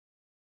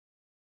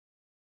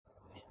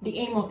The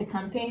aim of the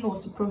campaign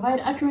was to provide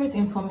accurate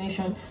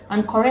information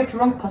and correct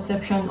wrong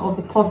perception of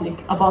the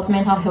public about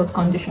mental health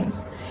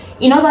conditions.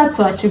 In order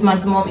to achieve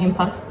maximum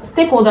impact,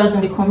 stakeholders in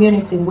the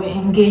community were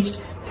engaged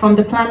from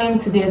the planning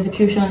to the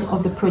execution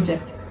of the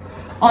project.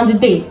 On the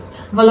day,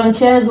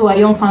 volunteers who are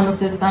young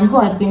pharmacists and who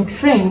had been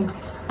trained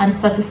and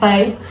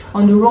certified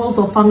on the roles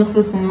of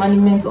pharmacists in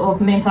management of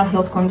mental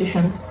health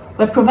conditions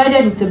were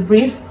provided with a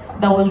brief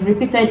that was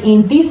repeated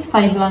in these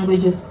 5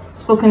 languages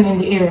spoken in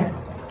the area: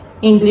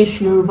 English,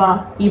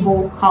 Yoruba,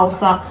 Igbo,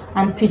 Hausa,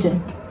 and Pidgin.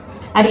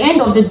 At the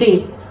end of the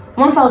day,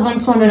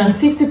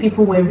 1,250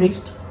 people were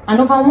reached,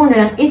 and over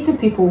 180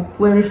 people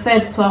were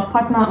referred to our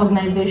partner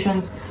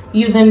organizations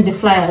using the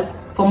flyers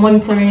for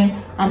monitoring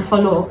and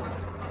follow-up.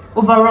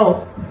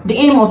 Overall, the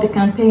aim of the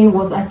campaign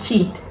was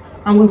achieved,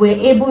 and we were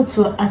able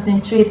to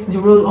accentuate the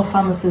role of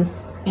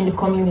pharmacists in the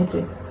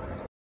community.